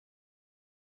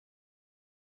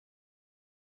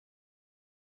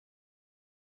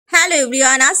Hello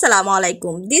everyone, Assalamu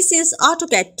alaikum. This is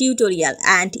AutoCAD tutorial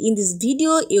and in this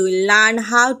video you will learn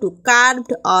how to carve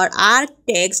or arc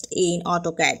text in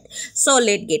AutoCAD. So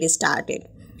let's get started.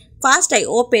 First I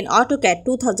open AutoCAD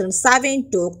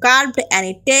 2007 to carve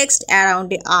any text around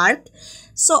the arc.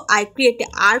 So I create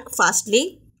an arc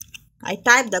firstly. I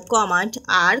type the command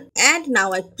arc and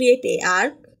now I create a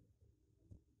arc.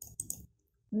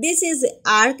 This is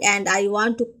arc and I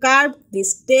want to carve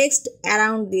this text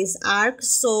around this arc,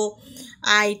 so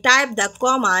I type the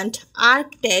command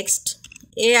ARCTEXT,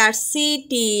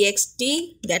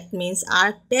 ARCTEXT, that means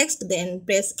ARCTEXT, then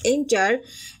press enter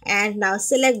and now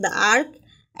select the arc,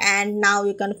 and now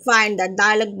you can find the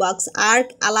dialog box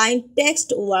arc align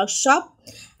text workshop,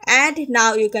 and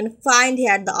now you can find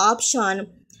here the option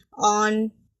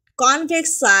on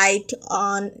convex side,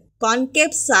 on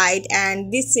concave side,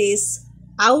 and this is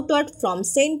outward from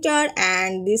center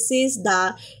and this is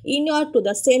the inward to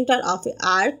the center of the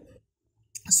arc.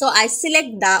 So I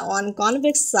select the on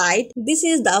convex side. This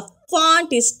is the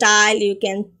font style you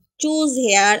can choose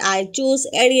here. I choose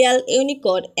Arial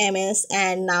Unicode MS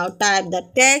and now type the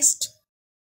text.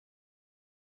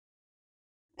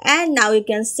 And now you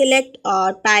can select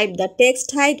or type the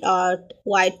text height or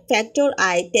white factor.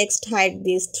 I text height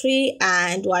is 3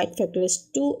 and white factor is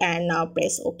 2 and now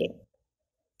press OK.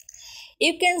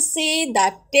 You can see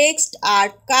the text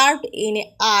are carved in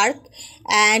an arc,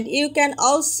 and you can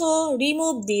also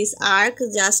remove this arc.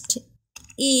 Just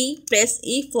press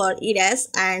E for erase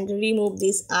and remove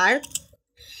this arc.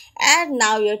 And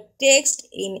now your text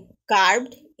in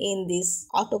carved in this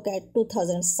AutoCAD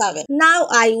 2007. Now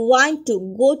I want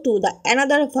to go to the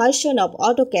another version of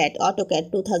AutoCAD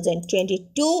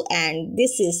 2022, and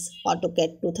this is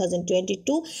AutoCAD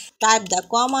 2022. Type the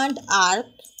command arc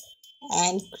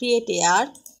and create a arc.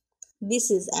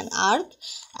 This is an arc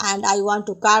and I want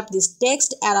to carve this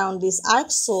text around this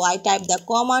arc, so I type the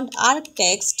command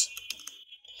ARCTEXT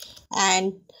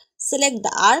and select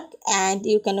the arc, and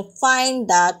you can find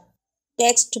the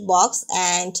text box,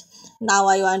 and now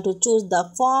I want to choose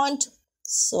the font,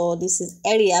 so this is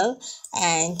Arial,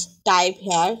 and type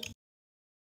here,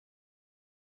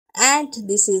 and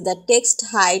this is the text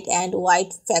height and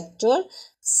white factor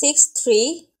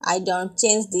 6:3. I don't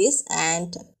change this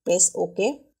and press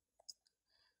OK.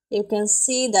 You can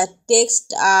see that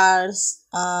text are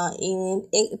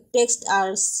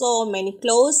so many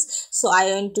close, so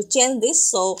I want to change this,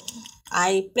 so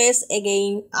I press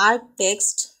again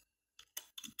ARCTEXT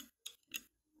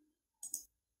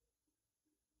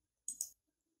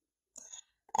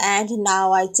and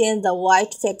now I change the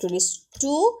white factor is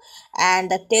 2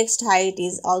 and the text height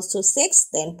is also 6,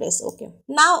 then press OK.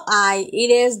 Now I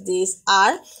erase this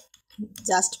arc.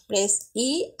 Just press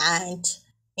E and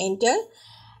enter,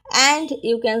 and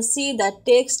you can see the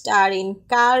text are in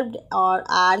carved or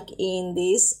arc in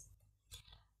this.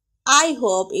 I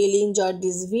hope you'll enjoy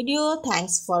this video.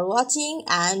 Thanks for watching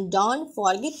and don't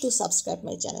forget to subscribe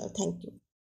my channel. Thank you.